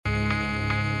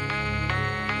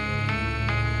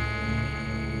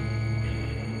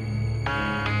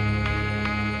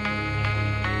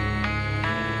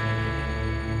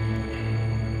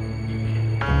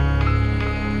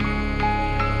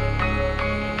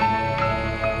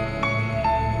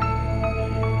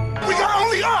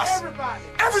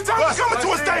Every time we come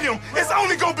into a stadium, it's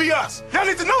only gonna be us. Y'all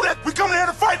need to know that. We come here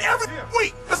to fight every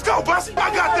week. Let's go, Bussy.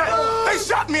 I got that. They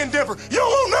shot me in Denver. You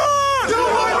won't none. You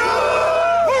won't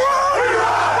none.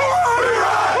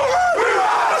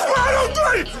 Let's ride on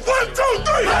three. 1, 2,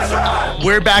 3. Let's ride.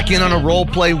 We're back in on a Role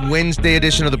Play Wednesday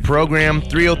edition of the program.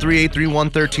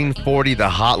 303-831-1340, the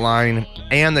hotline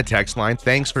and the text line.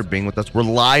 Thanks for being with us. We're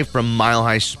live from Mile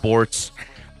High Sports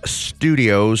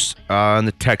Studios in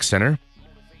the Tech Center.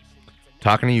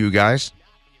 Talking to you guys.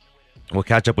 We'll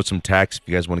catch up with some texts. If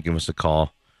you guys want to give us a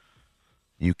call,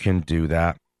 you can do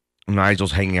that.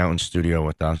 Nigel's hanging out in studio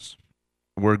with us.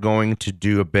 We're going to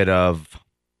do a bit of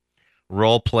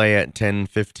role play at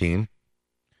 10:15.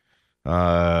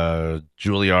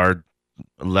 Juilliard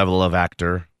level of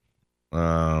actor.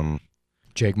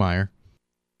 Jake Meyer.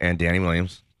 And Danny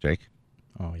Williams. Jake.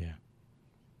 Oh, yeah.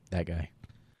 That guy.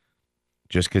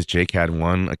 Just because Jake had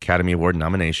one Academy Award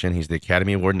nomination. He's the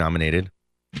Academy Award nominated.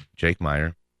 Jake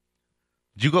Meyer.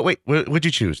 Did you go? Wait, what'd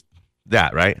you choose?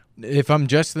 That, right? If I'm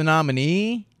just the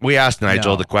nominee? We asked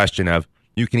Nigel No. the question of,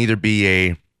 you can either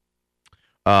be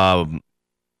an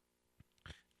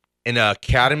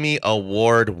Academy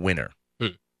Award winner,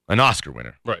 an Oscar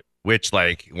winner. Right. Which,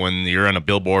 like, when you're on a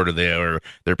billboard or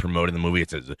they're promoting the movie, it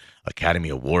says Academy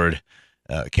Award,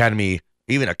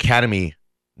 even Academy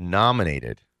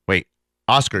nominated. Wait,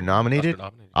 Oscar nominated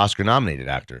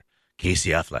actor, Casey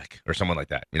Affleck or someone like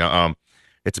that. You know,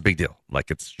 it's a big deal.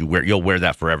 Like, you'll wear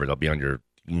that forever. They'll be on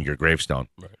your gravestone.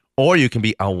 Right. Or you can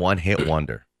be a one-hit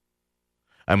wonder.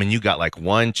 I mean, you got like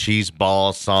one cheese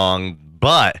ball song,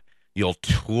 but you'll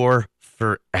tour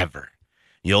forever.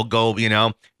 You'll go,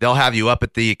 they'll have you up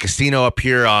at the casino up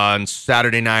here on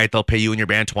Saturday night. They'll pay you and your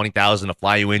band $20,000 to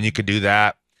fly you in. You could do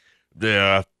that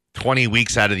 20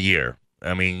 weeks out of the year.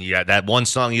 I mean, yeah, that one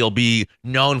song, you'll be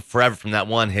known forever from that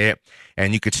one hit,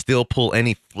 and you could still pull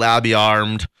any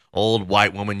flabby-armed old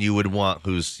white woman you would want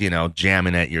who's,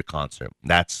 jamming at your concert.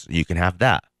 You can have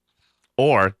that.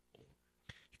 Or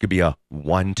you could be a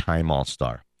one-time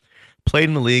all-star. Played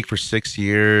in the league for 6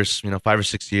 years, 5 or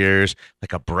 6 years,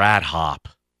 like a Brad Hop.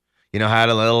 Had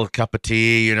a little cup of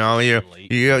tea, where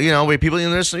people,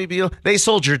 there's some people, they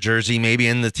sold your jersey maybe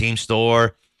in the team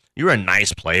store. You're a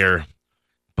nice player,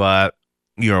 but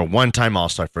you're a one-time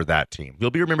all-star for that team.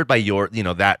 You'll be remembered by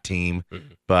that team,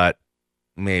 but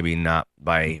maybe not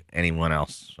by anyone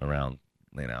else around,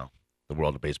 the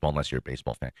world of baseball, unless you're a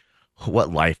baseball fan.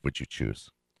 What life would you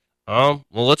choose? Well,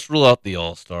 let's rule out the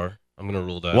all-star. I'm going to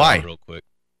rule that Why? out real quick.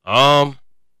 I don't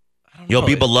You'll know.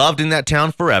 be beloved in that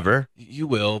town forever. You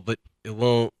will, but it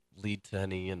won't lead to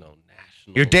any, national.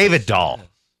 You're David Dahl.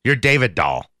 success. You're David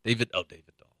Dahl. David Dahl.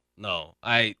 No,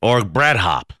 Or Brad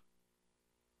Hop.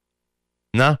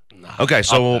 No? Nah, Okay,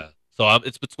 so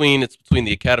it's between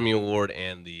the Academy Award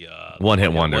and the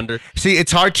one-hit wonder. See,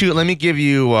 it's hard to, let me give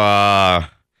you, while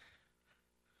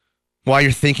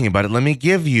you're thinking about it, let me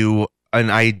give you an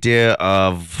idea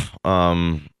of,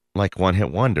 like one-hit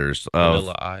wonders.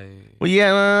 Vanilla Ice. Well,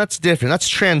 yeah, that's different. That's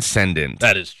transcendent.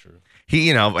 That is true.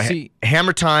 He, See,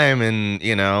 Hammer Time and,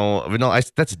 Vanilla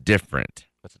Ice, that's different.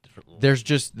 That's a different rule. There's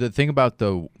just the thing about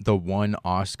the one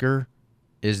Oscar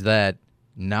is that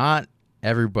not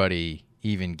everybody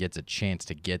even gets a chance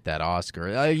to get that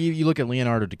Oscar. You look at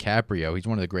Leonardo DiCaprio. He's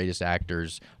one of the greatest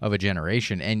actors of a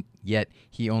generation, and yet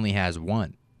he only has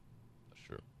one.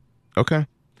 Sure. Okay.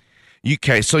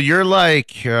 So you're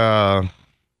like, you're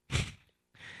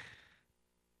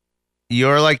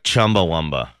like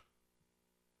Chumbawamba.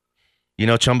 You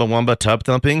know Chumbawamba, tub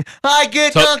thumping? I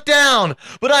get knocked down,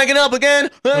 but I get up again.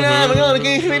 And I'm gonna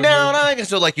keep me down.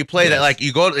 So like you play that, like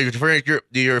you go, if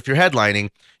you're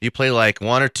headlining, you play like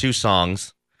one or two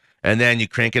songs, and then you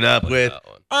crank it up with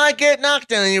I get knocked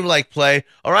down, and you like play,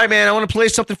 all right, man, I want to play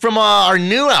something from our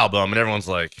new album, and everyone's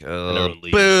like,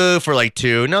 boo for like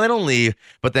two. No, they don't leave,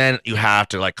 but then you have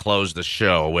to like close the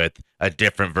show with a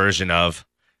different version of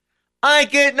I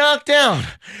get knocked down,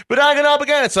 but I get up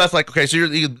again. So that's like, okay, so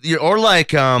you're or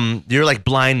like you're like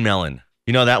Blind Melon.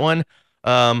 You know that one?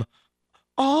 All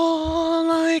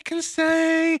I can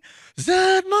say is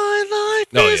that my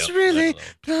life is really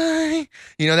blind.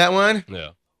 You know that one?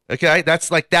 Yeah. Okay,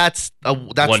 that's one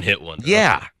hit wonder.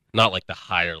 Yeah. Okay. Not like the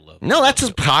higher level. No, that's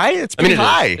as high. It's pretty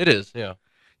high. It is, yeah.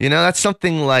 That's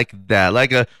something like that.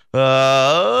 Like a,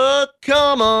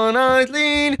 come on,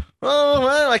 Eileen. Oh,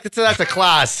 well, that's a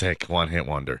classic one-hit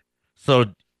wonder. So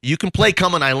you can play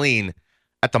Come on, Eileen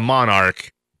at the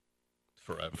Monarch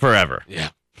forever. Yeah.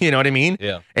 You know what I mean?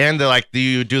 Yeah. And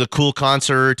you do the cool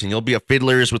concert, and you'll be at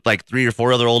Fiddlers with like 3 or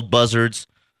 4 other old buzzards.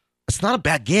 It's not a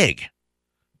bad gig.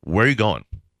 Where are you going?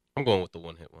 I'm going with the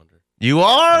one-hit wonder. You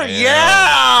are?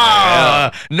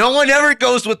 Yeah. No one ever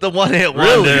goes with the one-hit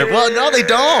wonder. Well, no, they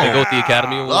don't. They go with the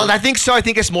Academy Award? Well, I think so. I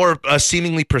think it's more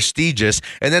seemingly prestigious.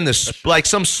 And then like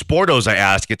some sportos I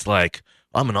ask, it's like,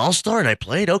 I'm an all-star and I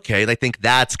played? Okay. And I think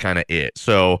that's kind of it.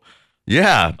 So,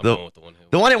 yeah. I'm going with the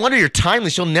one-hit The one-hit wonder, you're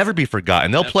timeless. You'll never be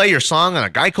forgotten. They'll play your song on a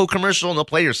Geico commercial, and they'll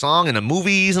play your song in the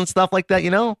movies and stuff like that,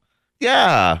 you know?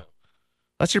 Yeah.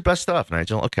 That's your best stuff,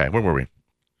 Nigel. Okay, where were we?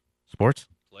 Sports?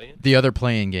 The other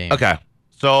playing game. Okay.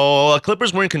 So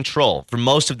Clippers were in control for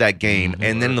most of that game,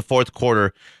 and then in the fourth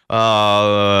quarter,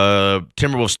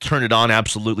 Timberwolves turned it on,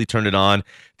 absolutely turned it on.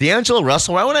 D'Angelo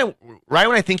Russell, right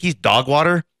when I think he's dog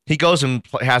water, he goes and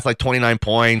has like 29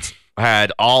 points,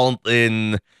 had all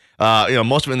in,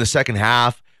 most of it in the second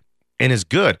half, and is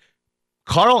good.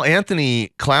 Carl Anthony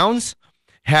Towns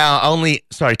only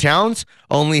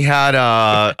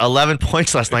had 11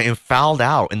 points last night and fouled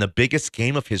out in the biggest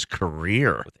game of his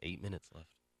career. With 8 minutes left.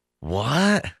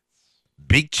 What?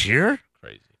 Big cheer?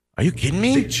 Crazy. Are you kidding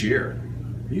me? Big cheer.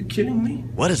 Are you kidding me?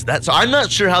 What is that? So I'm not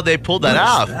sure how they pulled that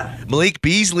off. Malik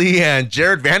Beasley and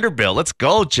Jared Vanderbilt. Let's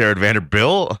go, Jared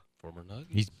Vanderbilt. Former Nuggets.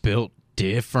 He's built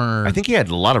different. I think he had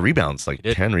a lot of rebounds, like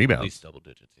 10 rebounds. At least double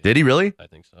digits. Yeah. Did he really? I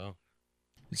think so.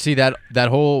 See, that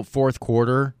whole fourth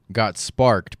quarter got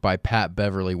sparked by Pat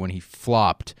Beverly when he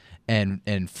flopped and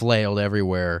flailed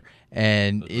everywhere,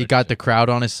 and it got the crowd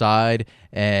on his side,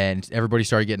 and everybody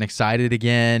started getting excited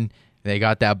again. They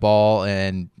got that ball,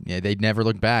 and they never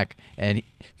looked back. And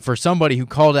for somebody who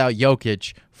called out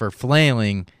Jokic for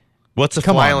flailing, what's a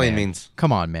flailing means?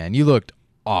 Come on, man. You looked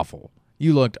awful.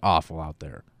 You looked awful out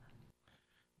there.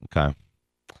 Okay.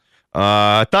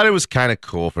 I thought it was kind of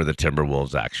cool for the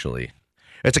Timberwolves, actually.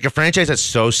 It's like a franchise that's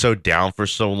so down for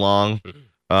so long.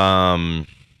 It's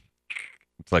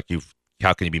like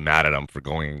how can you be mad at them for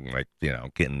going, like,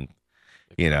 getting,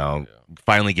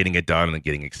 finally getting it done and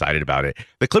getting excited about it.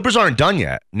 The Clippers aren't done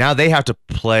yet. Now they have to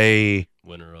play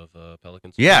winner of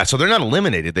Pelicans. Yeah, so they're not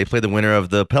eliminated. They play the winner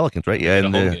of the Pelicans, right? Yeah,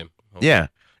 home game. Yeah,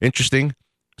 interesting.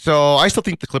 So I still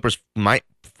think the Clippers might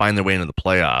find their way into the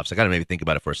playoffs. I got to maybe think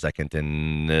about it for a second.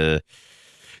 And do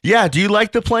you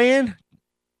like the play-in?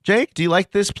 Jake, do you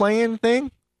like this play-in thing?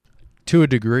 To a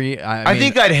degree. I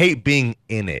think I'd hate being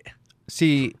in it.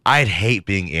 See, I'd hate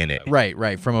being in it.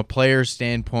 Right. From a player's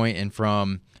standpoint and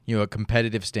from a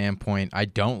competitive standpoint, I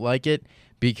don't like it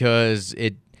because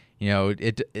it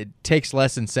takes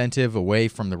less incentive away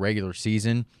from the regular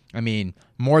season. I mean,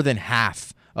 more than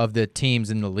half of the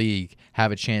teams in the league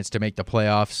have a chance to make the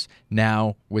playoffs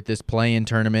now with this play-in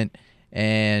tournament,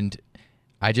 and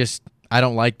I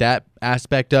don't like that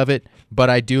aspect of it. But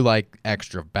I do like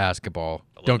extra basketball.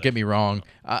 Don't get me wrong.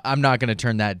 I'm not going to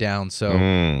turn that down.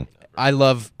 So I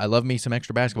love me some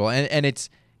extra basketball, and it's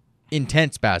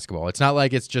intense basketball. It's not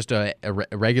like it's just a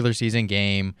regular season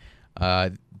game.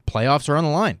 Playoffs are on the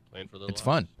line. It's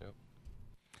fun. Yep.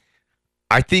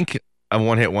 I think a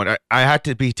one-hit wonder. I had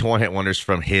to be to one-hit wonders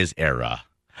from his era,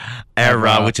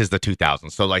 which is the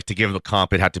 2000s. So like to give the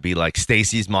comp, it had to be like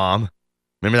Stacey's mom.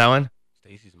 Remember that one?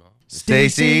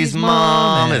 Stacey's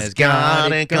mom has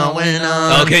got it going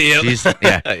on. Okay, yeah.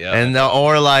 Yeah. And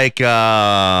or like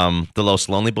the Los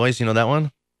Lonely Boys, you know that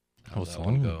one? Los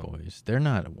Lonely Boys. They're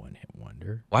not a one-hit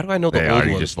wonder. Why do I know the old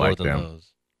ones just more like than them.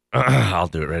 Those? I'll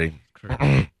do it. Ready?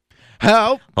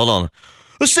 Help! Hold on.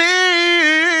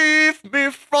 Save me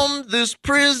from this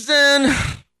prison.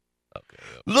 Okay.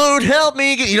 Lord, help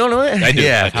me. You don't know it? I do.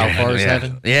 Yeah. How far is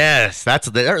heaven? Yes, that's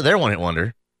their one-hit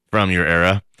wonder from your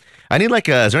era. I need is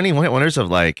there any one-hit wonders of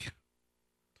like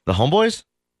the Homeboys?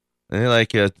 Any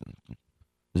like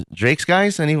Drake's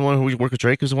guys? Anyone who work with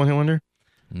Drake who's a one-hit wonder?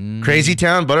 Crazy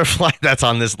Town, Butterfly, that's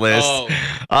on this list.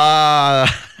 It's a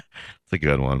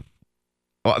good one.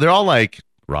 Well, they're all like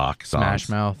rock songs. Smash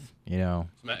Mouth, No,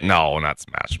 not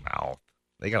Smash Mouth.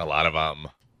 They got a lot of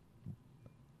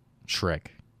Shrek.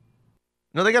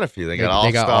 No, they got a few. They got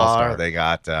All-Star. They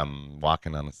got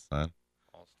Walking on the Sun.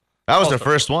 That was their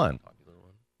first one.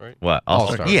 Right? What?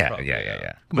 All-Star.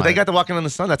 Yeah. But they got the Walking on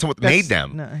the Sun. That's what made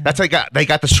them. That's how they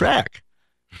got the track.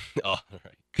 Oh,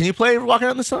 right. Can you play Walking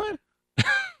on the Sun?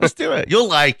 Let's do it. You'll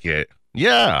like it.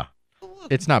 Yeah.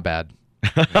 It's not bad.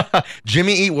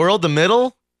 Jimmy Eat World, the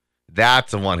middle.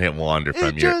 That's a one-hit wonder from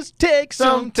you. It just takes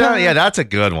some time. Yeah, that's a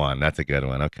good one.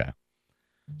 Okay.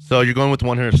 So you're going with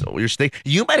one hit. Your stake.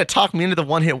 You might have talked me into the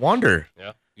one-hit wonder.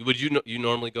 Yeah. Would you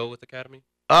normally go with Academy?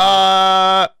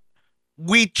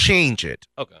 We change it.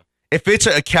 Okay. If it's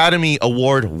an Academy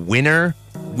Award winner,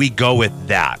 we go with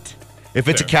that. If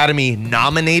it's Academy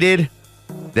nominated,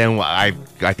 then I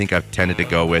think I've tended to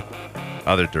go with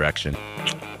other direction,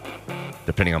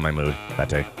 depending on my mood that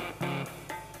day.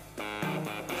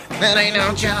 That ain't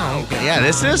no joke. Yeah,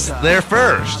 this is their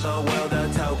first.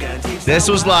 This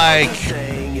was like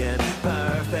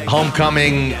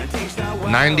Homecoming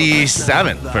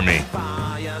 97 for me.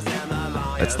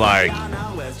 It's like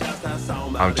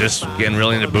I'm just getting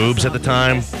really into boobs at the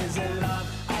time.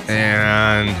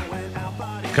 And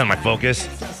kind of my focus.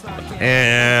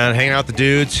 And hanging out with the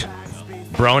dudes.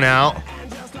 Broing out.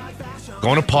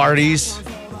 Going to parties.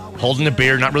 Holding a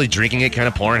beer, not really drinking it, kind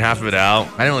of pouring half of it out.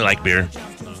 I didn't really like beer.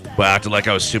 But I acted like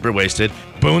I was super wasted.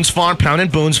 Boone's Farm, pounding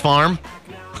Boone's Farm.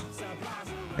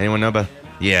 Anyone know about?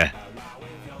 Yeah.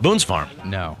 Boone's Farm.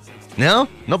 No. No?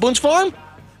 No Boone's Farm?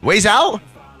 Ways Out?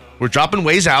 We're dropping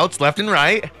Ways Outs left and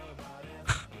right.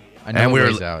 I know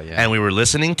Ways Out, yeah. And we were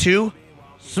listening to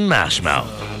Smash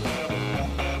Mouth.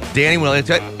 Danny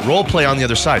Williams, role play on the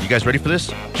other side. You guys ready for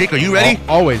this? Jake, are you ready?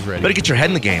 Always ready. Better get your head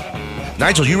in the game.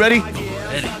 Nigel, you ready?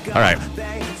 Ready. All right.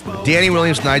 Danny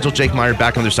Williams, Nigel, Jake Meyer,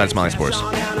 back on the other side of Smiling Sports.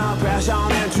 Okay.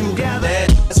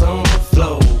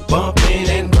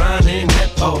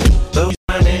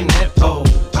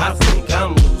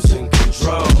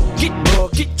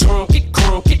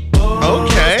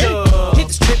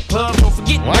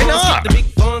 Why not?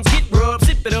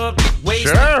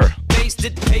 Sure.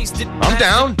 I'm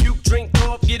down.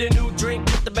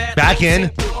 Back in.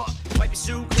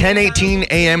 10:18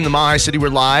 a.m. the Mile High City. We're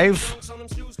live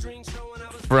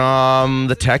from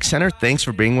the Tech Center. Thanks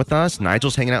for being with us.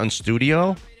 Nigel's hanging out in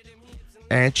studio.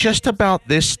 And just about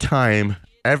this time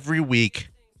every week,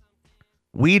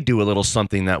 we do a little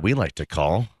something that we like to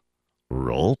call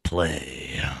role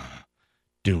play.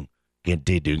 No,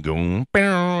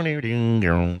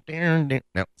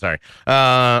 sorry.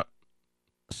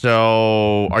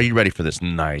 So, are you ready for this,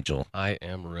 Nigel? I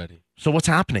am ready. So, what's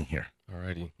happening here?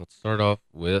 Alrighty, let's start off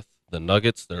with the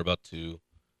Nuggets. They're about to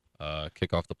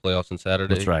kick off the playoffs on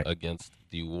Saturday. That's right. Against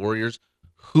the Warriors.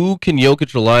 Who can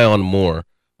Jokic rely on more?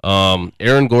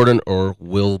 Aaron Gordon or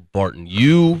Will Barton?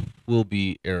 You will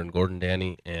be Aaron Gordon,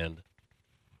 Danny, and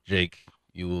Jake,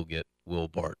 you will get Will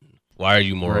Barton. Why are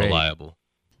you more Great. reliable?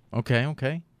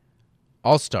 Okay.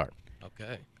 I'll start.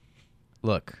 Okay.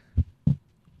 Look,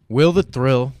 Will the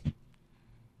Thrill.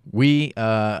 Me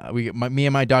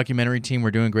and my documentary team,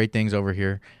 we're doing great things over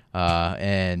here,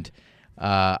 and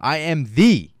I am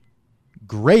the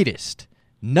greatest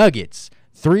Nuggets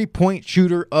 3-point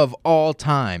shooter of all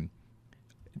time.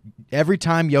 Every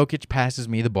time Jokic passes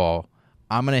me the ball,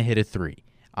 I'm gonna hit a three.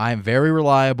 I am very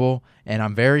reliable and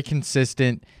I'm very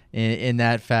consistent in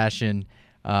that fashion.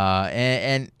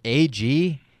 And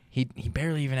AG, he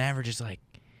barely even averages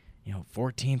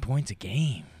 14 points a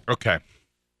game. Okay.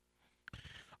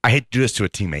 I hate to do this to a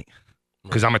teammate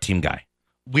because I'm a team guy.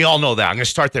 We all know that. I'm going to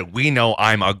start there. We know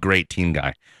I'm a great team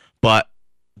guy. But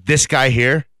this guy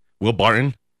here, Will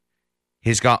Barton,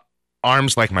 he's got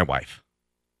arms like my wife.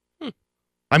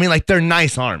 I mean, they're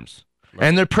nice arms. Right.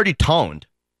 And they're pretty toned.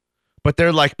 But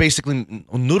they're basically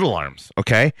noodle arms,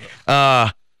 okay?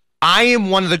 I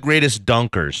am one of the greatest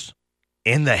dunkers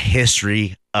in the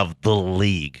history of the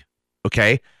league,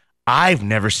 okay? I've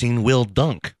never seen Will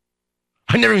dunk.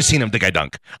 I've never even seen him think I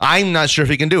dunk. I'm not sure if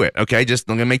he can do it, okay? Just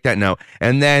I'm going to make that note.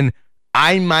 And then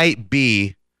I might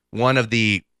be one of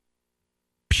the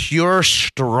pure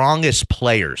strongest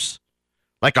players,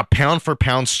 like a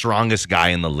pound-for-pound strongest guy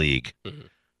in the league. Mm-hmm.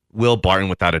 Will Barton,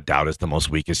 without a doubt, is the most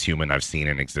weakest human I've seen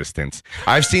in existence.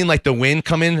 I've seen the wind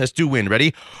come in. Let's do wind.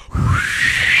 Ready?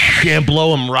 And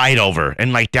blow him right over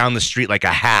and down the street like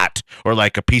a hat or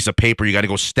like a piece of paper you got to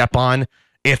go step on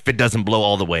if it doesn't blow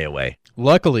all the way away.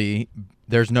 Luckily,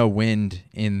 there's no wind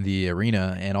in the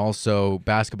arena, and also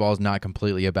basketball is not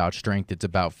completely about strength. It's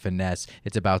about finesse.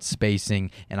 It's about spacing,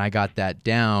 and I got that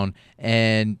down.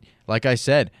 And like I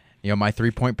said, my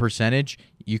 3-point percentage,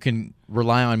 you can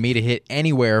rely on me to hit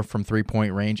anywhere from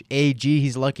 3-point range. AG,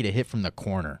 he's lucky to hit from the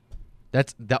corner.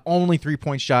 That's the only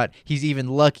 3-point shot he's even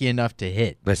lucky enough to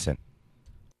hit. Listen,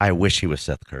 I wish he was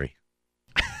Seth Curry.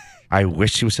 I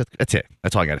wish he was Seth. That's it.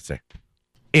 That's all I got to say.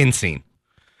 Insane.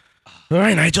 All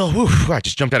right, Nigel. Whew, I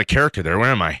just jumped out of character there. Where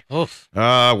am I? Oof.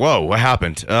 Whoa, what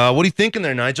happened? What are you thinking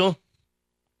there, Nigel?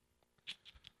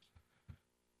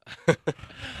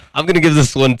 I'm gonna give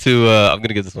this one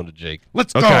to Jake.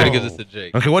 Let's go. I'm gonna give this to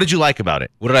Jake. Okay, what did you like about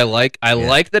it? What did I like? I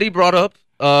like that he brought up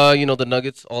the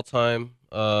Nuggets all-time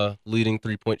leading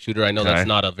 3-point shooter. I know that's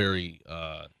not a very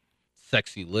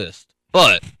sexy list,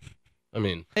 but I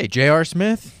mean, hey, J.R.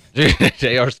 Smith.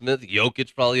 J.R. Smith,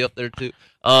 Jokic probably up there too.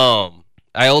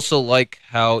 I also like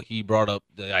how he brought up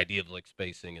the idea of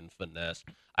spacing and finesse.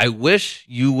 I wish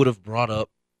you would have brought up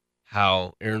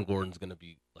how Aaron Gordon's going to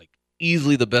be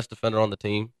easily the best defender on the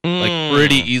team, like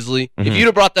pretty easily. Mhm. If you'd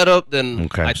have brought that up, then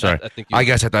Okay, sorry. I think I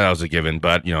guess I thought that was a given,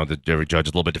 but every judge is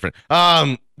a little bit different.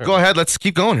 Go ahead. Let's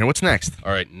keep going here. What's next?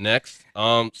 All right, next.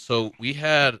 So we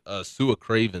had Sua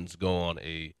Cravens go on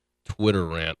a Twitter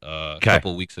rant a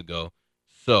couple weeks ago.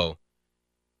 So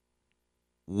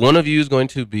one of you is going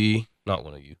to be not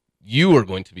one of you. You are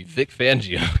going to be Vic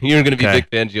Fangio. You're going to be Vic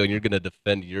Fangio, and you're going to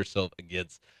defend yourself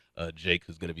against Jake,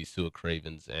 who's going to be Sua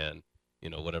Cravens, and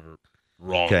whatever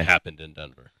wrong happened in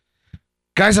Denver.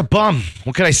 Guy's a bum.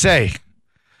 What can I say?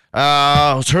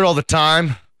 Was hurt all the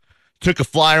time. Took a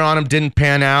flyer on him, didn't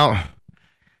pan out.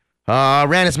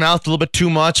 Ran his mouth a little bit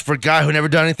too much for a guy who never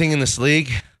done anything in this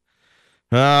league.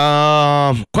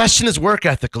 Question his work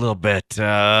ethic a little bit.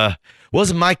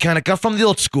 Wasn't my kind of guy. From the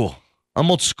old school. I'm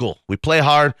old school. We play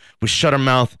hard. We shut our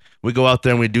mouth. We go out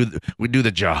there and we do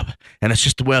the job. And it's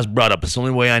just the way I was brought up. It's the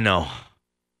only way I know.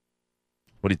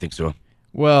 What do you think, Sue?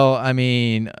 Well, I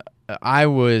mean, I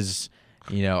was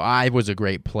a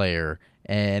great player,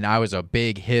 and I was a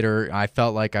big hitter. I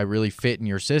felt like I really fit in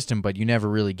your system, but you never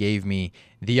really gave me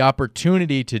the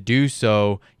opportunity to do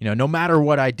so. No matter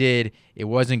what I did, it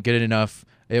wasn't good enough.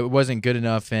 It wasn't good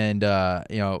enough, and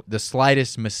the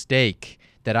slightest mistake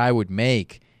that I would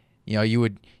make, you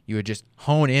would just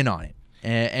hone in on it,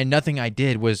 and nothing I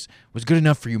did was good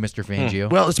enough for you, Mr. Fangio.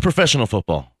 Well, it's professional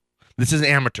football. This is an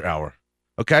amateur hour.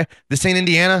 Okay? This ain't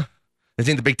Indiana. This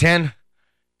ain't the Big Ten.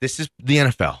 This is the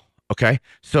NFL. Okay?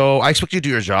 So I expect you to do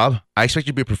your job. I expect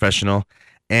you to be a professional.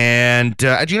 And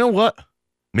do you know what?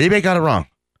 Maybe I got it wrong.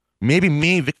 Maybe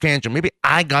me, Vic Fangio, maybe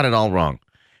I got it all wrong.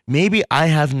 Maybe I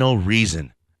have no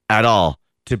reason at all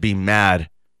to be mad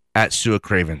at Sua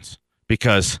Cravens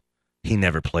because he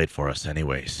never played for us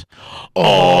anyways.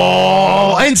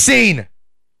 Oh, insane.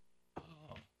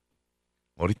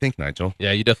 What do you think, Nigel?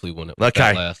 Yeah, you definitely won it.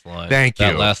 Okay. That last line. Thank you.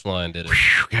 That last line did it.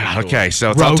 Yeah, okay, so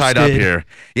it's all tied up here.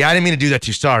 Yeah, I didn't mean to do that to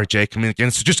you. Sorry, Jake. I mean, again,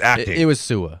 it's just acting. It was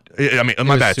Sua. I mean,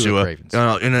 my bad, Sua.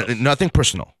 Cravens. Nothing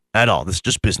personal at all. This is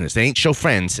just business. They ain't show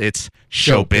friends. It's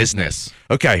show business.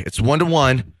 Okay, it's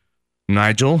 1-1.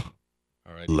 Nigel,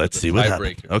 all right, let's see what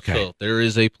happens. Okay. So there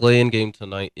is a play-in game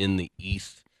tonight in the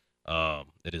East.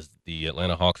 It is the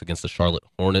Atlanta Hawks against the Charlotte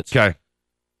Hornets. Okay.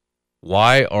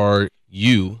 Why are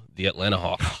you, the Atlanta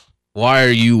Hawks, why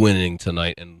are you winning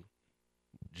tonight? And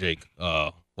Jake,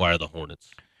 why are the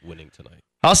Hornets winning tonight?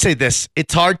 I'll say this.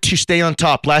 It's hard to stay on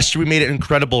top. Last year we made an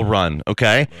incredible run,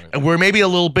 okay? Right. And we're maybe a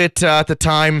little bit, at the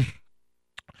time,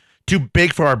 too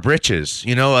big for our britches.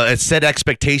 It set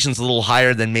expectations a little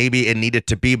higher than maybe it needed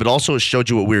to be, but also it showed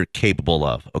you what we were capable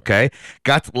of, okay?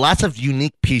 Got lots of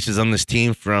unique pieces on this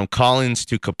team, from Collins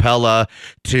to Capella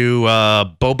to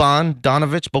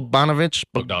Bogdanovich.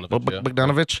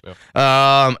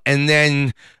 Yeah. And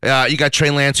then you got Trey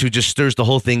Lance, who just stirs the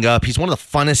whole thing up. He's one of the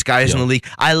funnest guys in the league.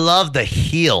 I love the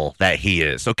heel that he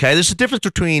is, okay? There's a difference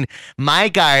between my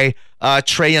guy,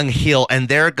 Trae Young heel, and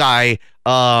their guy,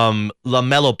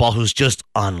 LaMelo Ball, who's just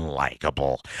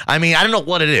unlikable. I mean, I don't know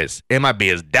what it is. It might be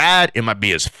his dad. It might be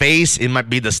his face. It might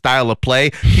be the style of play.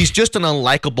 He's just an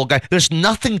unlikable guy. There's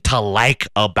nothing to like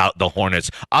about the Hornets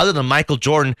other than Michael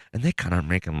Jordan, and they kind of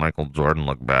making Michael Jordan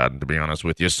look bad, to be honest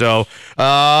with you. So,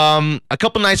 a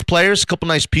couple nice players, a couple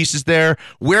nice pieces there.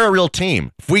 We're a real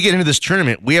team. If we get into this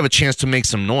tournament, we have a chance to make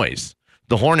some noise.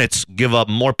 The Hornets give up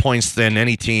more points than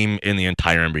any team in the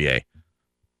entire NBA.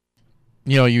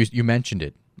 You mentioned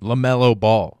it, LaMelo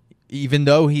Ball. Even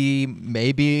though he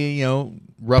maybe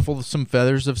ruffled some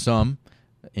feathers of some,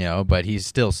 but he's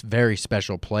still a very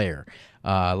special player.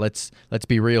 Let's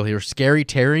be real here. Scary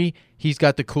Terry, he's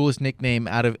got the coolest nickname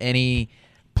out of any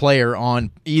player on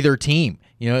either team.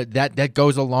 That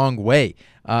goes a long way.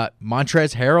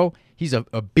 Montrezl Harrell, he's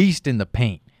a beast in the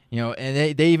paint.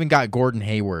 And they even got Gordon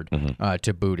Hayward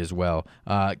to boot as well.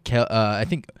 I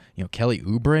think Kelly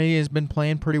Oubre has been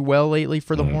playing pretty well lately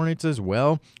for the Hornets as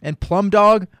well. And Plum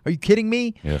Dog, are you kidding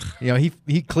me? Yeah.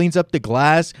 He cleans up the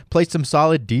glass, plays some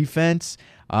solid defense.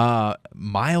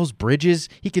 Miles Bridges,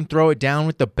 he can throw it down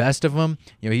with the best of them.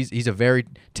 He's a very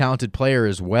talented player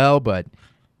as well. But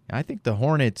I think the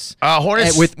Hornets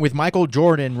with Michael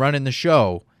Jordan running the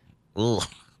show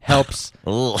helps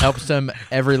them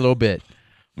every little bit.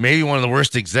 Maybe one of the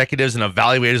worst executives and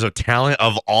evaluators of talent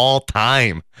of all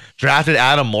time. Drafted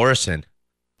Adam Morrison.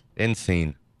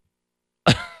 Insane.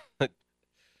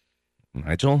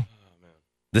 Nigel? Oh, man.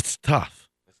 That's tough.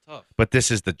 It's tough. But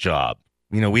this is the job.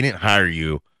 We didn't hire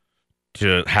you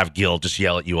to have Gil just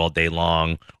yell at you all day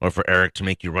long, or for Eric to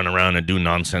make you run around and do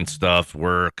nonsense stuff,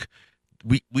 work.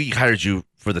 We hired you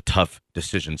for the tough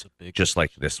decisions, just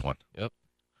like this one. Yep.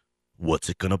 What's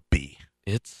it going to be?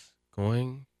 It's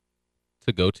going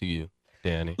to go to you.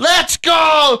 Danny. Let's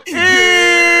go!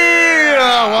 Yeah!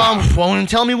 Well,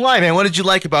 tell me why, man. What did you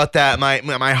like about that,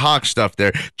 my Hawk stuff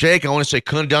there? Jake, I want to say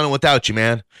couldn't have done it without you,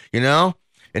 man. You know?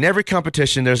 In every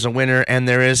competition, there's a winner and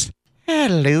there is a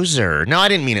loser. No, I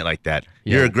didn't mean it like that.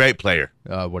 Yeah. You're a great player.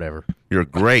 Whatever. You're a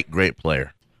great, great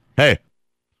player. Hey,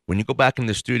 when you go back in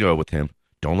the studio with him,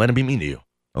 don't let him be mean to you,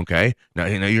 okay? Now,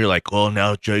 you're like, oh,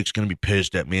 now Jake's going to be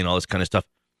pissed at me and all this kind of stuff.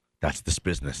 That's this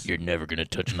business. You're never going to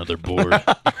touch another board.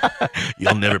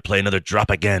 You'll never play another drop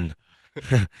again.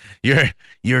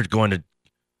 You're going to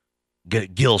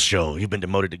get Gil show. You've been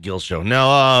demoted to Gil show.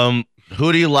 Now,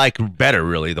 who do you like better,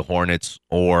 really, the Hornets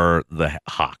or the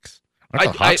Hawks?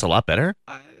 Aren't the Hawks a lot better?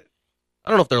 I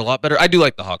don't know if they're a lot better. I do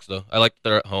like the Hawks, though. I like that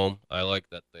they're at home. I like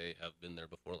that they have been there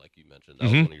before, like you mentioned. That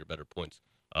was one of your better points.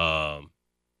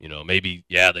 Maybe,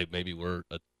 they maybe were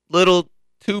a little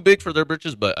too big for their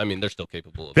britches, but I mean, they're still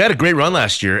capable of. They had a great run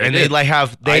last year, and they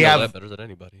have that better than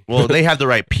anybody. Well, they have the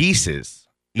right pieces.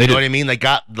 You know what I mean? They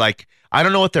got I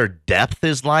don't know what their depth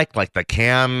is like the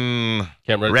Cam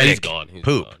Reddick, he's gone.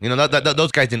 Poop. Gone.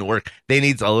 Those guys didn't work. They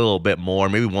need a little bit more,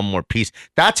 maybe one more piece.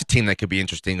 That's a team that could be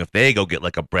interesting if they go get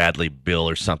like a Bradley Bill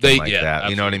or something that. Absolutely.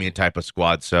 You know what I mean? Type of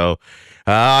squad. So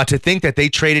to think that they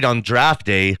traded on draft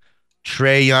day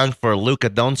Trae Young for Luka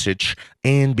Doncic,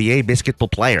 NBA basketball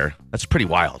player, that's pretty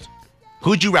wild.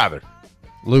 Who'd you rather?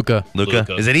 Luka.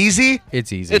 Is it easy?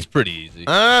 It's easy. It's pretty easy.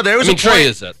 Trae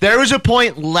is that. There was a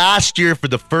point last year for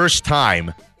the first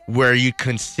time where you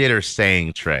consider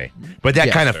saying Trae, but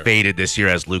that kind of faded this year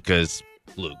as Luka's.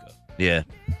 Yeah.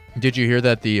 Did you hear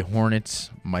that the Hornets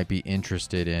might be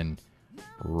interested in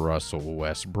Russell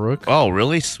Westbrook? Oh,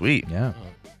 really? Sweet. Yeah.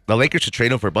 The Lakers should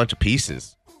trade him for a bunch of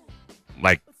pieces,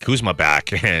 like Kuzma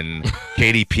back and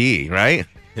KDP, right?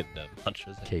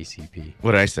 KCP.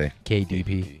 What did I say?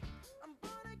 KDP.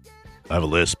 I have a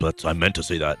list, but I meant to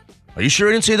say that. Are you sure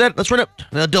I didn't say that? Let's run it.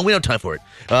 No, we don't have time for it.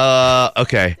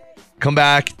 Okay. Come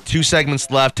back. 2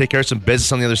 segments left. Take care of some business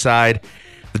on the other side.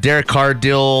 The Derek Carr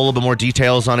deal, a little bit more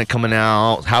details on it coming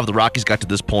out. How the Rockies got to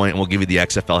this point, and we'll give you the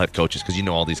XFL head coaches because you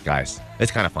know all these guys.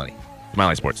 It's kind of funny. Smiley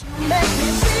Line Sports.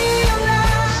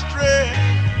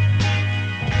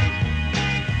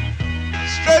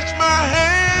 Stretch my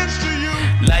hands to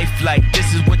you. Life like,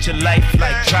 this is what your life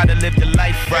like. Try to live the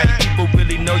life right. People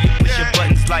really know you push your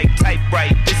buttons like type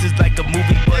right. This is like a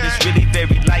movie, but it's really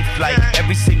very lifelike.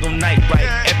 Every single night, right?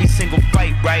 Every single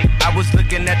fight, right? I was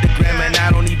looking at the gram and I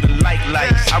don't even like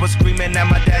lights. I was screaming at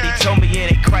my daddy, told me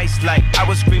it ain't Christ-like. I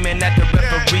was screaming at the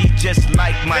referee, just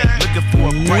like Mike. Looking for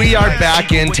a bright We are light.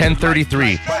 back in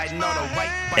 10:33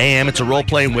 a.m. It's a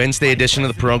role-playing Wednesday edition of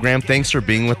the program. Thanks for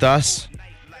being with us.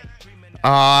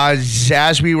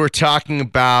 As we were talking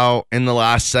about in the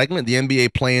last segment, the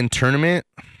NBA play-in tournament,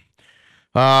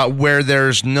 where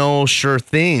there's no sure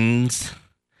things,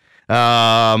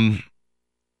 has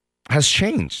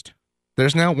changed.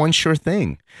 There's now one sure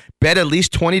thing. Bet at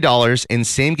least $20 in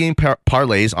same-game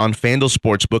parlays on FanDuel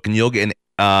Sportsbook, and you'll get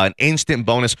an instant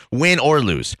bonus, win or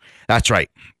lose. That's right.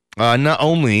 Not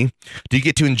only do you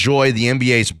get to enjoy the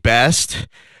NBA's best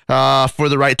for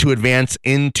the right to advance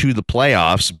into the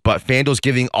playoffs, but FanDuel's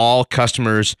giving all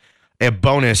customers a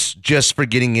bonus just for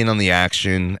getting in on the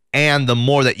action, and the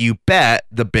more that you bet,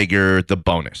 the bigger the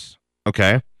bonus.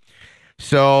 Okay?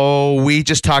 So we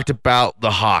just talked about the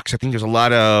Hawks. I think there's a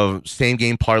lot of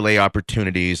same-game parlay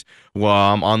opportunities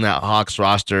on that Hawks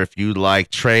roster. If you like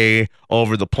Trae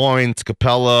over the points,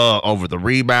 Capella over the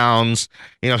rebounds,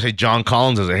 say John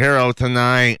Collins is a hero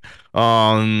tonight.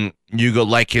 You go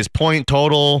like his point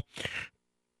total.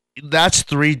 That's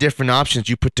 3 different options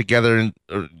you put together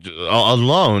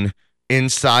alone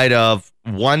inside of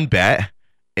one bet,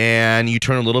 and you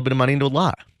turn a little bit of money into a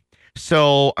lot.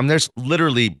 So there's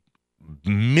literally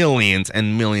millions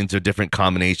and millions of different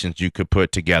combinations you could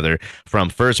put together, from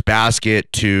first basket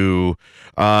to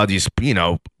these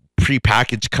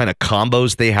prepackaged kind of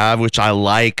combos they have, which I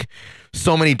like.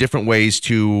 So many different ways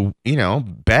to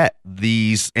bet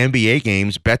these NBA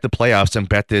games, bet the playoffs, and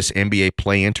bet this NBA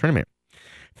play-in tournament.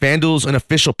 FanDuel's an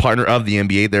official partner of the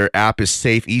NBA. Their app is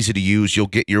safe, easy to use. You'll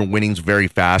get your winnings very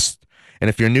fast. And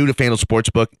if you're new to FanDuel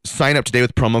Sportsbook, sign up today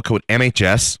with promo code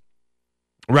MHS.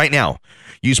 Right now,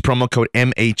 use promo code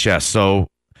MHS. So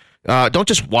don't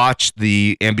just watch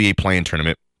the NBA play-in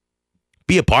tournament.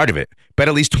 Be a part of it. Bet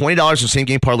at least $20 in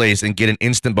same-game parlays and get an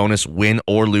instant bonus, win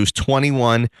or lose.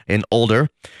 21 and older.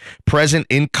 Present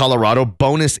in Colorado.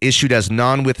 Bonus issued as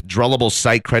non-withdrawable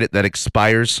site credit that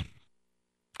expires.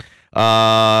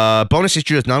 Bonus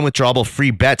issued as non-withdrawable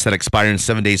free bets that expire in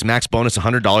 7 days. Max bonus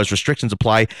 $100. Restrictions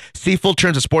apply. See full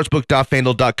terms at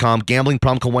sportsbook.fanduel.com. Gambling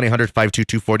problem, call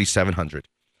 1-800-522-4700.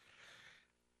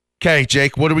 Okay,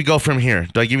 Jake, where do we go from here?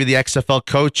 Do I give you the XFL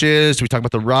coaches? Do we talk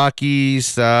about the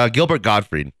Rockies? Gilbert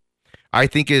Gottfried, I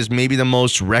think, is maybe the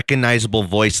most recognizable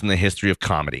voice in the history of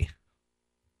comedy.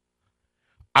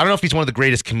 I don't know if he's one of the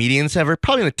greatest comedians ever.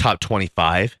 Probably in the top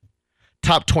 25.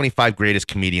 Top 25 greatest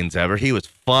comedians ever. He was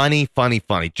funny.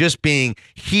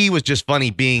 He was just funny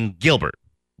being Gilbert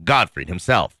Gottfried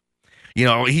himself. You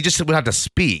know, he just would have to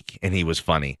speak, and he was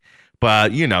funny.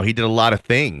 But, you know, he did a lot of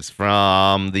things,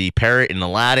 from the parrot in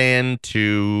Aladdin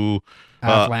to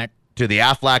Aflac. To the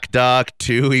Aflac Duck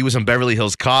to he was in Beverly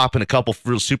Hills Cop and a couple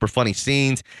real super funny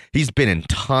scenes. He's been in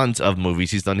tons of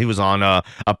movies. He was on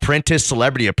Apprentice,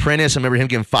 Celebrity Apprentice. I remember him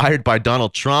getting fired by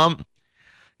Donald Trump,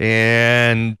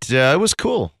 and it was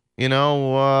cool. You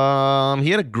know, he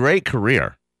had a great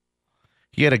career.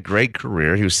 He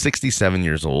was 67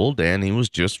 years old, and he was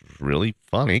just really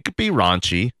funny. He could be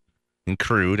raunchy and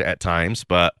crude at times,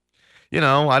 but you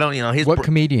know, what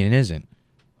comedian isn't?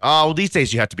 Oh, these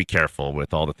days you have to be careful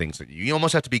with all the things that you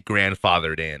almost have to be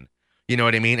grandfathered in. You know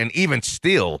what I mean? And even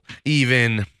still,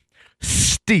 the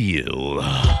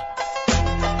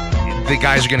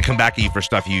guys are going to come back at you for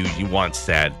stuff you once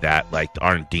said that like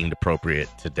aren't deemed appropriate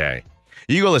today.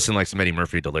 You go listen like some Eddie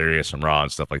Murphy, Delirious, and Raw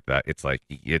and stuff like that. It's like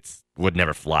would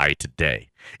never fly today.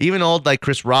 Even old like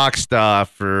Chris Rock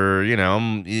stuff, or you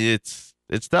know, it's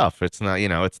tough. It's not, you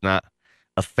know, it's not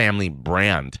a family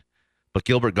brand. But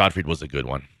Gilbert Gottfried was a good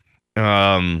one.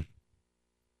 Let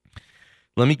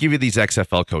me give you these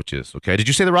XFL coaches, okay? Did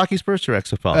you say the Rockies first or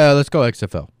XFL? Let's go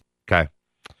XFL. Okay.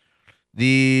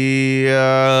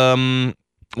 The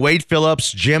Wade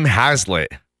Phillips, Jim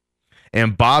Haslett,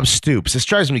 and Bob Stoops. This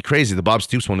drives me crazy. The Bob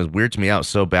Stoops one weirds me out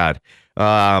so bad.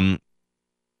 Are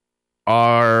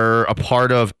a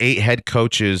part of 8 head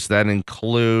coaches that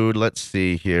include, let's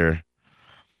see here,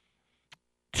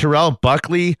 Terrell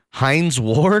Buckley, Hines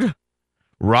Ward,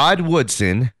 Rod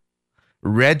Woodson,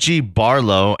 Reggie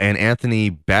Barlow, and Anthony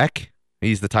Beck.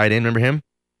 He's the tight end. Remember him?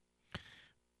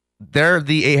 They're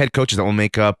the 8 head coaches that will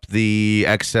make up the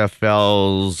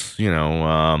XFL's,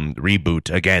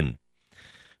 reboot again.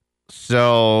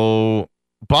 So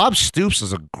Bob Stoops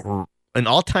is an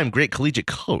all-time great collegiate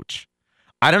coach.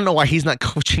 I don't know why he's not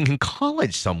coaching in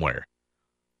college somewhere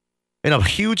in a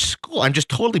huge school. I'm just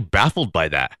totally baffled by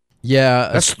that. Yeah,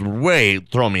 that's way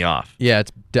throwing me off. Yeah,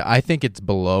 I think it's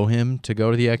below him to go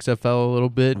to the XFL a little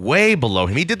bit. Way below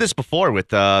him. He did this before with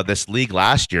this league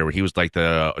last year, where he was like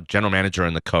the general manager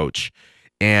and the coach,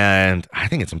 and I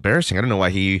think it's embarrassing. I don't know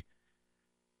why he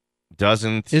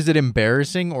doesn't. Is it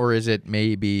embarrassing, or is it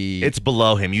maybe it's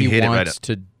below him? You hit it right up.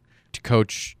 To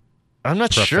coach. I'm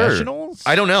not sure.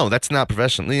 I don't know. That's not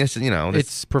professional.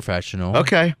 It's professional.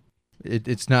 Okay.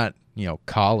 It's not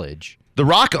college. The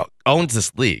Rock owns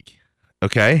this league,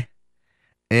 okay,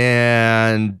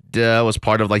 and was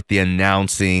part of like the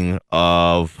announcing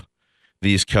of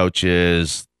these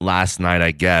coaches last night,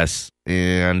 I guess,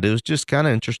 and it was just kind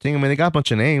of interesting. I mean, they got a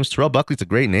bunch of names. Terrell Buckley's a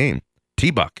great name.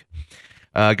 T-Buck.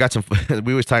 Got some.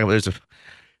 We always talk about.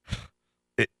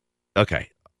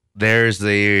 There's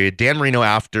the Dan Marino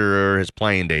after his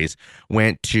playing days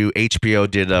went to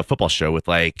HBO, did a football show with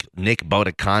like Nick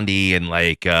Bodakandi and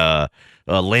like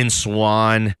Lynn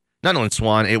Swan. Not Lynn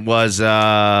Swan. It was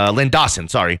Lynn Dawson.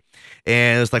 Sorry.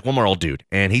 And it was like one more old dude.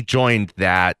 And he joined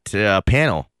that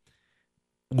panel.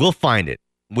 We'll find it.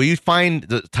 Will you find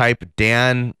the type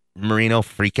Dan Marino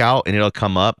freak out and it'll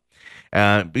come up?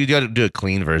 You got to do a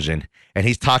clean version. And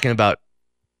he's talking about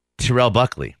Terrell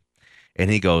Buckley. And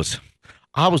he goes,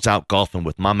 I was out golfing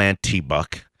with my man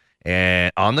T-Buck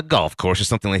and on the golf course or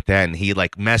something like that, and he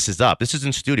like messes up. This is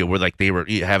in studio where like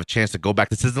you have a chance to go back.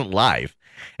 This isn't live,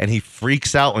 and he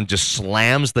freaks out and just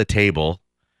slams the table,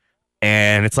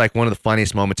 and it's like one of the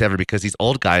funniest moments ever because these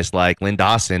old guys like Lynn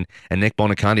Dawson and Nick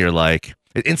Bonacandi are like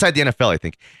inside the NFL, I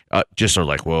think, just are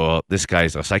like, well, this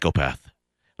guy's a psychopath,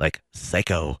 like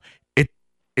psycho.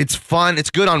 It's fun. It's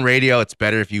good on radio. It's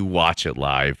better if you watch it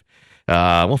live.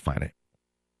 We'll find it.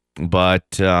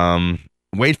 But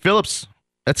Wade Phillips,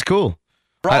 that's cool.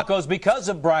 Broncos, because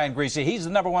of Brian Griese, he's the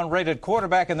 #1 rated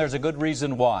quarterback, and there's a good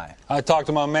reason why. I talked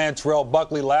to my man Terrell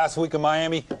Buckley last week in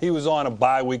Miami. He was on a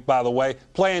bye week, by the way,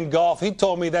 playing golf. He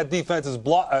told me that defense is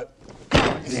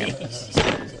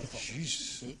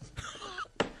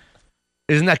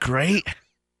Isn't that great?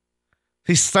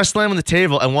 He starts slamming the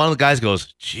table, and one of the guys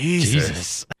goes,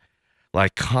 Jesus.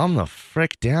 Like, calm the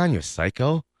frick down, you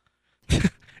psycho.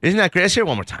 Isn't that great? Let's hear it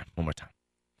one more time.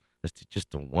 Let's do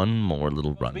just one more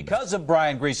little run. Because of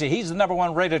Brian Griese, he's the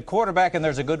 #1 rated quarterback, and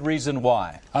there's a good reason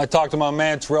why. I talked to my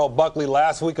man Terrell Buckley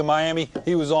last week in Miami.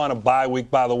 He was on a bye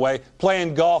week, by the way,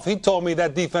 playing golf. He told me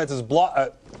that defense is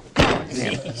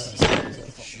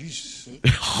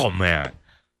Oh, man.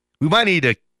 We might need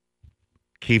to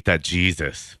keep that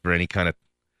Jesus for any time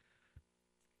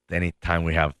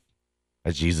we have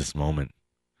a Jesus moment.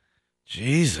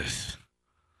 Jesus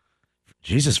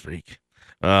freak.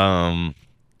 Damn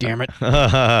it.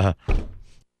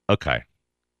 Okay.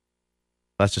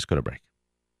 Let's just go to break.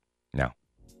 Now.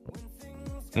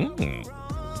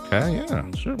 Okay,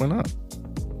 yeah, sure, why not?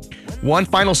 One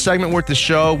final segment worth the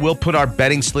show. We'll put our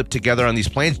betting slip together on these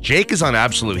planes. Jake is on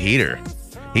absolute heater.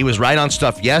 He was right on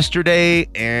stuff yesterday,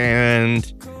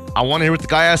 and I want to hear what the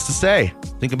guy has to say.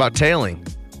 Think about tailing.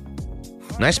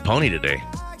 Nice pony today.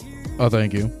 Oh,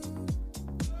 thank you.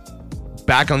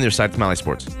 Back on the other side from Alley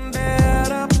Sports.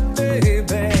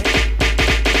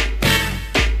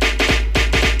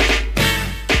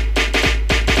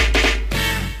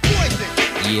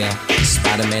 Yeah,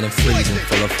 Spider-Man and Freeze in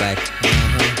full effect.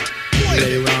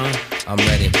 Ready, Ron? I'm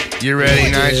ready. You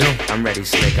ready, Nigel? I'm ready,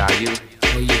 Slick. Are you?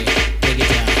 Oh yeah, take it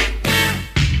down.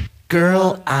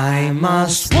 Girl, I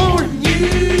must warn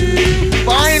you.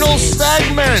 Final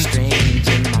segment.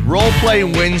 Role Play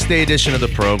Wednesday edition of the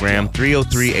program.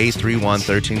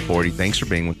 303-831-1340. Thanks for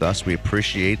being with us. We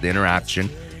appreciate the interaction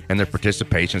and their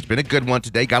participation. It's been a good one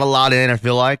today. Got a lot in, I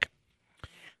feel like.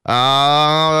 We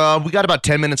got about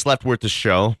 10 minutes left worth of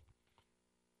show.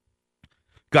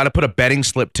 Got to put a betting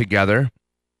slip together.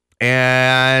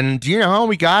 And,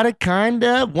 we got to kind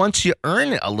of, once you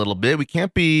earn it a little bit, we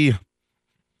can't be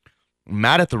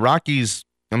mad at the Rockies,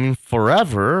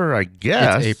 forever, I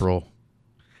guess. It's April.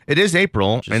 It is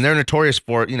April, and they're notorious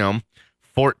for,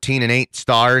 14-8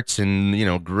 starts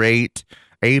and, great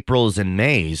Aprils and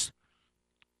Mays.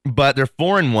 But they're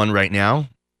 4-1 right now.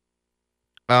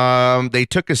 They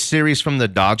took a series from the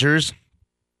Dodgers,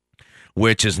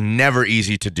 which is never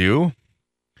easy to do.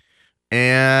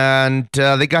 And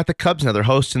they got the Cubs now. They're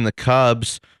hosting the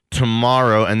Cubs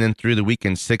tomorrow and then through the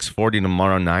weekend, 6:40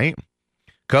 tomorrow night.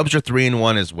 Cubs are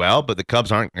 3-1 as well, but the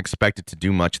Cubs aren't expected to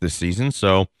do much this season.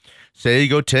 So say you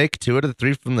go take 2 out of the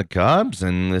 3 from the Cubs,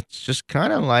 and it's just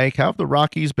kind of like, how have the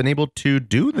Rockies been able to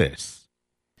do this?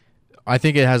 I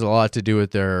think it has a lot to do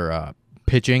with their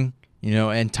pitching,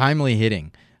 and timely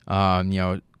hitting.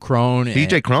 Crone.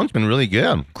 CJ Crone's been really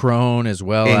good. Crone as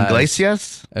well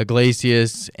Iglesias?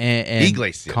 Iglesias and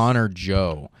Iglesias. Connor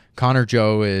Joe. Connor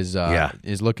Joe is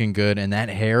looking good, and that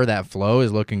hair, that flow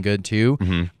is looking good too.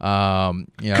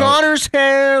 Mm-hmm. Connor's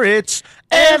hair, it's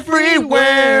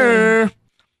everywhere.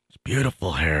 It's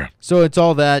beautiful hair. So it's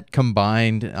all that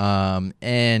combined,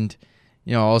 and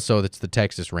also it's the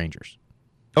Texas Rangers.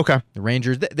 Okay, the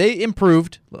Rangers they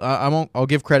improved. I'll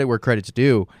give credit where credit's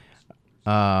due.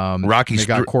 Rockies they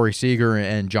got Corey Seager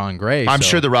and John Gray. I'm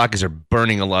sure the Rockies are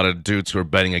burning a lot of dudes who are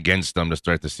betting against them to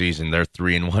start the season. They're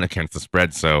 3-1 against the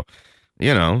spread, so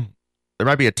there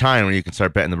might be a time when you can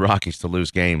start betting the Rockies to lose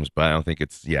games, but I don't think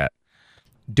it's yet.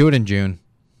 Do it in June.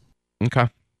 Okay.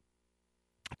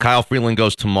 Kyle Freeland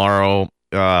goes tomorrow.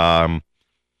 Their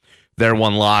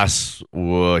one loss,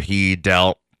 he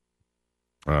dealt.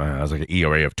 It was like an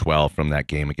ERA of 12 from that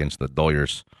game against the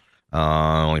Dodgers.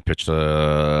 Only pitched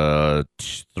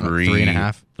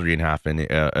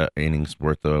 3.5 innings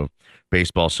worth of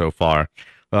baseball so far.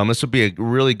 This will be a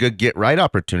really good get right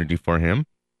opportunity for him.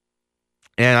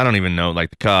 And I don't even know, like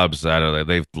the Cubs,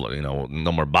 they've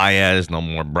no more Baez, no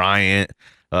more Bryant.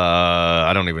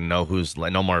 I don't even know who's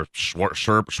no more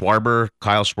Schwarber,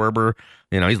 Kyle Schwarber.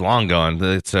 He's long gone.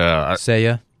 It's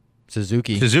Seiya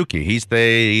Suzuki. He's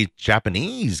the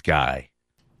Japanese guy.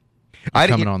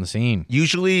 Coming on the scene.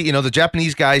 Usually, the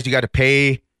Japanese guys, you got to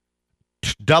pay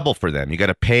double for them. You got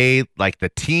to pay like the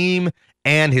team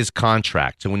and his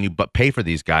contract. So when you pay for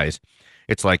these guys,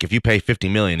 it's like if you pay $50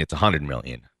 million, it's $100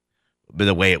 million.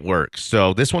 The way it works.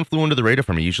 So this one flew under the radar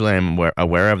for me. Usually I'm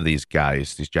aware of these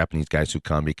guys, these Japanese guys who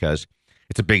come because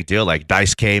it's a big deal. Like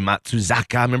Daisuke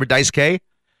Matsuzaka, remember Daisuke?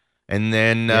 And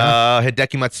then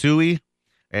Hideki Matsui,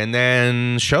 and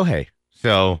then Shohei.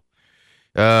 So.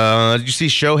 Did you see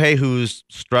Shohei, who's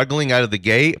struggling out of the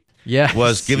gate? Yeah,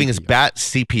 was giving his bat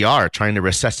CPR, trying to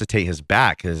resuscitate his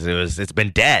back because it's been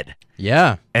dead.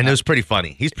 Yeah, and it was pretty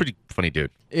funny. He's a pretty funny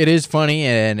dude. It is funny,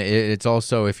 and it's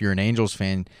also, if you're an Angels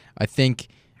fan, I think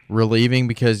relieving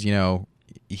because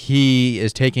he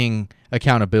is taking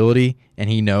accountability and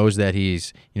he knows that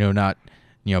he's not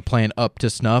playing up to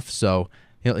snuff. So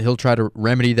he'll try to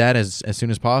remedy that as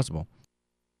soon as possible.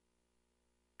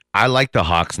 I like the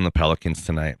Hawks and the Pelicans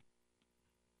tonight.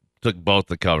 Took both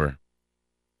to cover.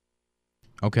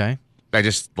 Okay. I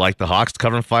just like the Hawks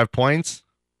covering 5 points.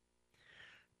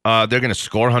 They're going to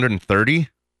score 130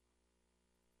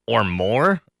 or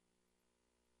more.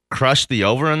 Crush the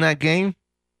over in that game.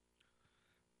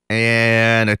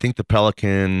 And I think the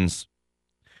Pelicans,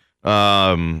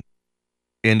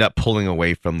 end up pulling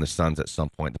away from the Suns at some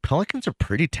point. The Pelicans are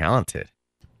pretty talented.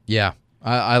 Yeah,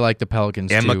 I like the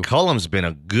Pelicans And too. McCollum's been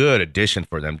a good addition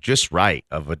for them, just right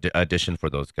of addition for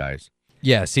those guys.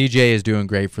 Yeah, CJ is doing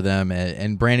great for them,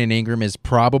 and Brandon Ingram is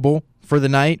probable for the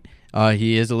night.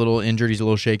 He is a little injured. He's a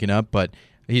little shaken up, but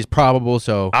he's probable.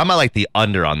 So I might like the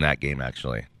under on that game,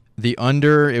 actually. The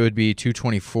under, it would be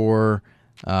 224.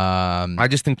 I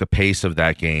just think the pace of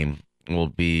that game will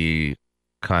be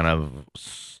kind of...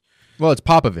 Well, it's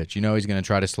Popovich. He's going to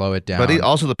try to slow it down. But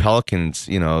also the Pelicans,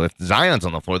 if Zion's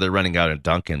on the floor, they're running out of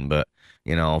Duncan. But,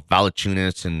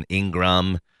 Valanciunas and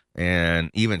Ingram and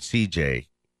even CJ,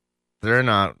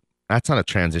 that's not a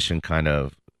transition kind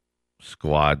of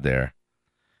squad there.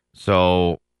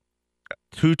 So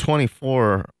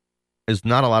 224 is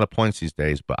not a lot of points these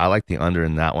days, but I like the under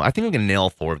in that one. I think I'm going to nail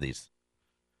 4 of these.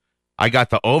 I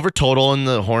got the over total in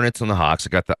the Hornets and the Hawks. I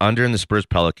got the under in the Spurs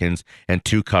Pelicans and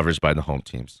 2 covers by the home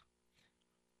teams.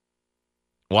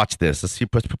 Watch this. Let's see.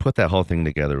 Put that whole thing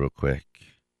together real quick.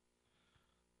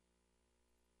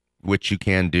 Which you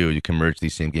can do. You can merge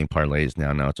these same game parlays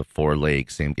now. Now it's a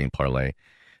 4-leg same game parlay.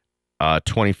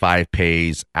 25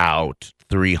 pays out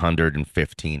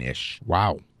 315-ish.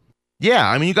 Wow. Yeah,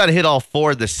 I mean, you got to hit all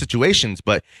 4 of the situations,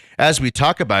 but as we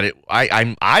talk about it,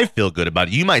 I feel good about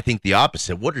it. You might think the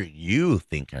opposite. What are you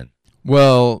thinking?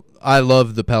 Well, I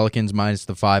love the Pelicans minus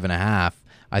the 5.5.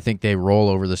 I think they roll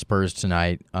over the Spurs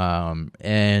tonight,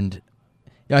 and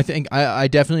I think I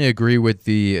definitely agree with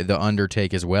the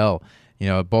undertake as well.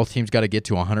 Both teams got to get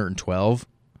to 112,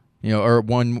 or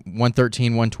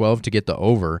 113, 112 to get the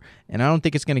over, and I don't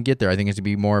think it's going to get there. I think it's going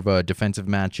to be more of a defensive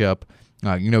matchup.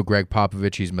 Greg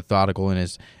Popovich, he's methodical in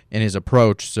his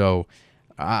approach, so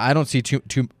I don't see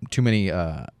too many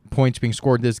points being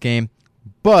scored this game,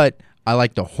 but I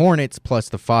like the Hornets plus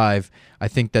the 5. I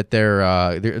think that they're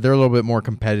a little bit more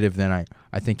competitive than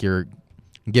I think you're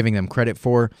giving them credit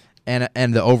for, and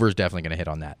the over is definitely going to hit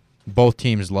on that. Both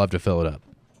teams love to fill it up,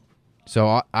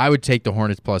 so I would take the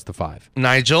Hornets plus the 5.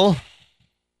 Nigel,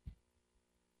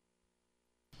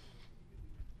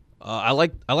 I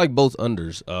like both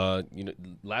unders.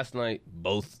 Last night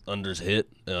both unders hit,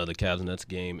 the Cavs and Nets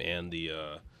game and the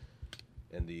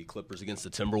Clippers against the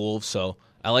Timberwolves. So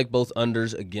I like both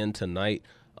unders again tonight.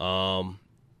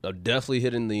 Definitely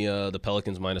hitting the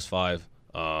Pelicans minus 5.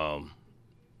 I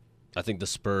think the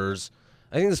Spurs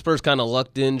kind of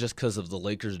lucked in just because of the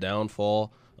Lakers'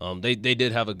 downfall. They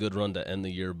did have a good run to end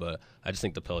the year, but I just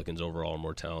think the Pelicans overall are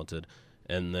more talented.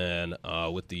 And then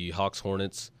with the Hawks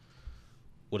Hornets,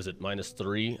 what is it, minus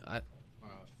 3?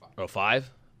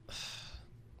 5?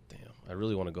 Damn, I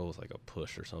really want to go with like a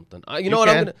push or something. I'm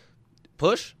going to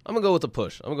push? I'm going to go with the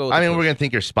push. we're going to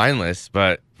think you're spineless,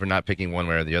 but for not picking one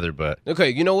way or the other. But okay,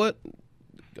 you know what?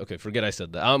 Okay, forget I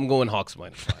said that. I'm going Hawks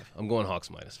minus 5. I'm going Hawks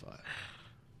minus 5.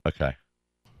 Okay.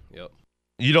 Yep.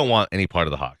 You don't want any part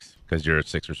of the Hawks because you're a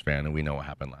Sixers fan, and we know what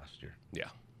happened last year. Yeah.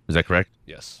 Is that correct?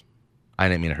 Yes. I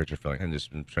didn't mean to hurt your feelings. I'm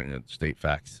just trying to state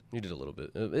facts. You did a little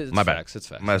bit. It's my facts. bad. It's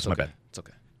facts. That's it's my okay. bad. It's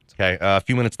okay. Okay, a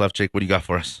few minutes left, Jake. What do you got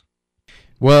for us?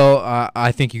 Well,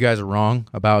 I think you guys are wrong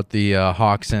about the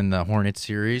Hawks and the Hornets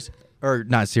series. Or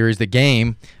not series, the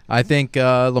game. I think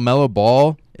LaMelo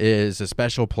Ball is a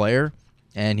special player,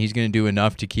 and he's going to do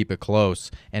enough to keep it close.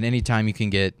 And anytime you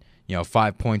can get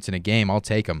 5 points in a game, I'll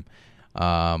take them.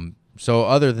 So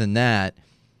other than that,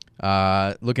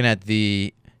 looking at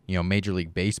the Major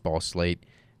League Baseball slate,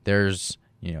 there's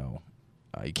you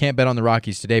can't bet on the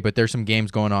Rockies today, but there's some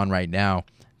games going on right now.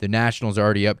 The Nationals are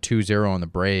already up 2-0 on the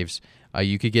Braves.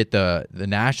 You could get the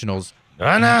Nationals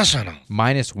minus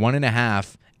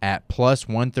 1.5 at plus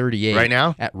 138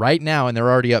 right now, and they're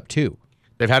already up 2.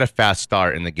 They've had a fast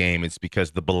start in the game. It's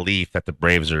because the belief that the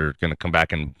Braves are going to come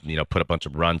back and put a bunch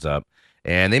of runs up,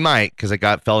 and they might, because they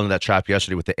fell into that trap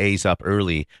yesterday with the A's up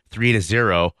early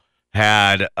 3-0,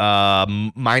 had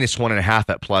minus 1.5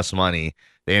 at plus money.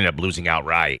 They ended up losing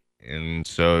outright, and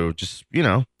so just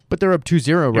But they're up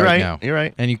 2-0 right now. You're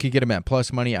right. And you could get them at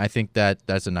plus money. I think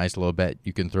that's a nice little bet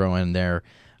you can throw in there.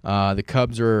 The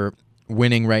Cubs are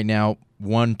winning right now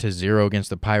 1-0 against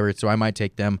the Pirates, so I might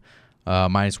take them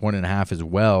minus 1.5 as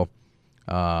well.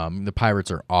 The Pirates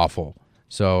are awful.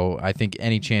 So I think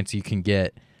any chance you can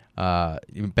get,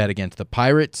 you bet against the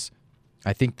Pirates.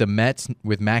 I think the Mets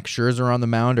with Max Scherzer on the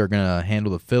mound are going to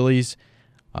handle the Phillies.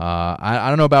 I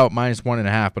don't know about minus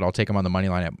 1.5, but I'll take them on the money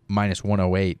line at minus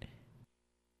 108.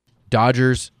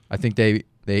 Dodgers, I think they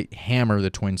hammer the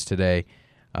Twins today.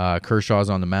 Kershaw's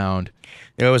on the mound.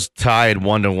 It was tied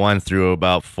 1-1 through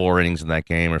about 4 innings in that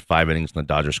game, or 5 innings, and the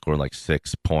Dodgers scored like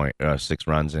 6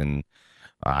 runs in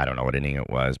I don't know what inning it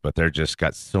was, but they're just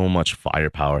got so much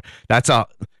firepower.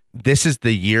 this is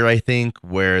the year, I think,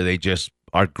 where they just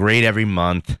are great every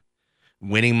month,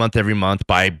 winning month every month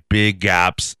by big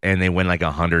gaps, and they win like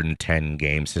 110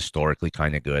 games, historically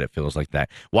kind of good. It feels like that.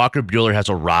 Walker Buehler has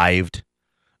arrived.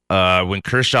 When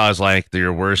Kershaw is like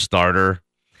your worst starter,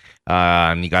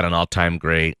 and you got an all-time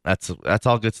great, that's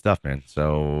all good stuff, man.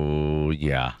 So,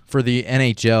 yeah. For the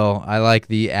NHL, I like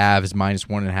the Avs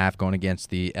 -1.5 going against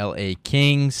the LA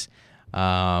Kings.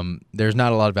 There's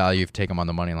not a lot of value if you take them on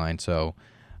the money line, so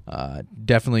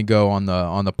definitely go on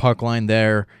the puck line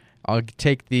there. I'll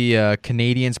take the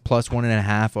Canadiens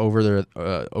 +1.5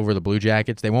 over the Blue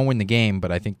Jackets. They won't win the game,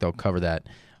 but I think they'll cover that.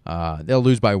 They'll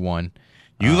lose by 1.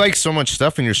 You like so much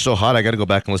stuff, and you're so hot. I got to go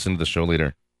back and listen to the show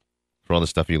later for all the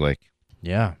stuff you like.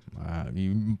 Yeah,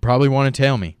 you probably want to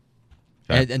tail me.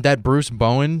 Okay. And that Bruce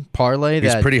Bowen parlay,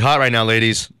 He's pretty hot right now,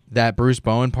 ladies. That Bruce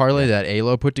Bowen parlay that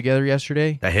Alo put together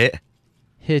yesterday. That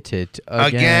hit it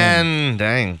again.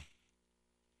 Dang.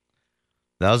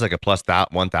 That was like a plus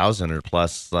 1,000 or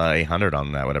plus 800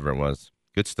 on that, whatever it was.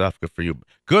 Good stuff. Good for you.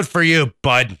 Good for you,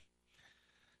 bud.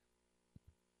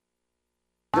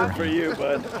 Good for you,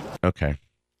 bud. Okay.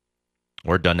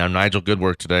 We're done now. Nigel, good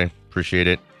work today. Appreciate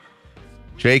it.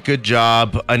 Jake, good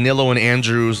job. Anilo and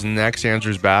Andrews next.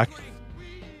 Andrews back.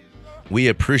 We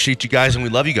appreciate you guys, and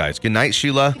we love you guys. Good night,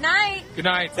 Sheila. Good night. Good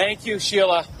night. Thank you,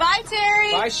 Sheila. Bye,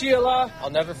 Terry. Bye, Sheila. I'll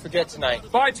never forget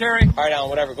tonight. Bye, Terry. All right, Alan,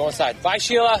 whatever. Go inside. Bye,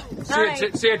 Sheila.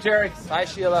 See you, Terry. Bye,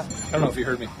 Sheila. I don't know if you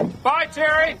heard me. Bye,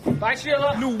 Terry. Bye,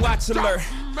 Sheila. New watch alert.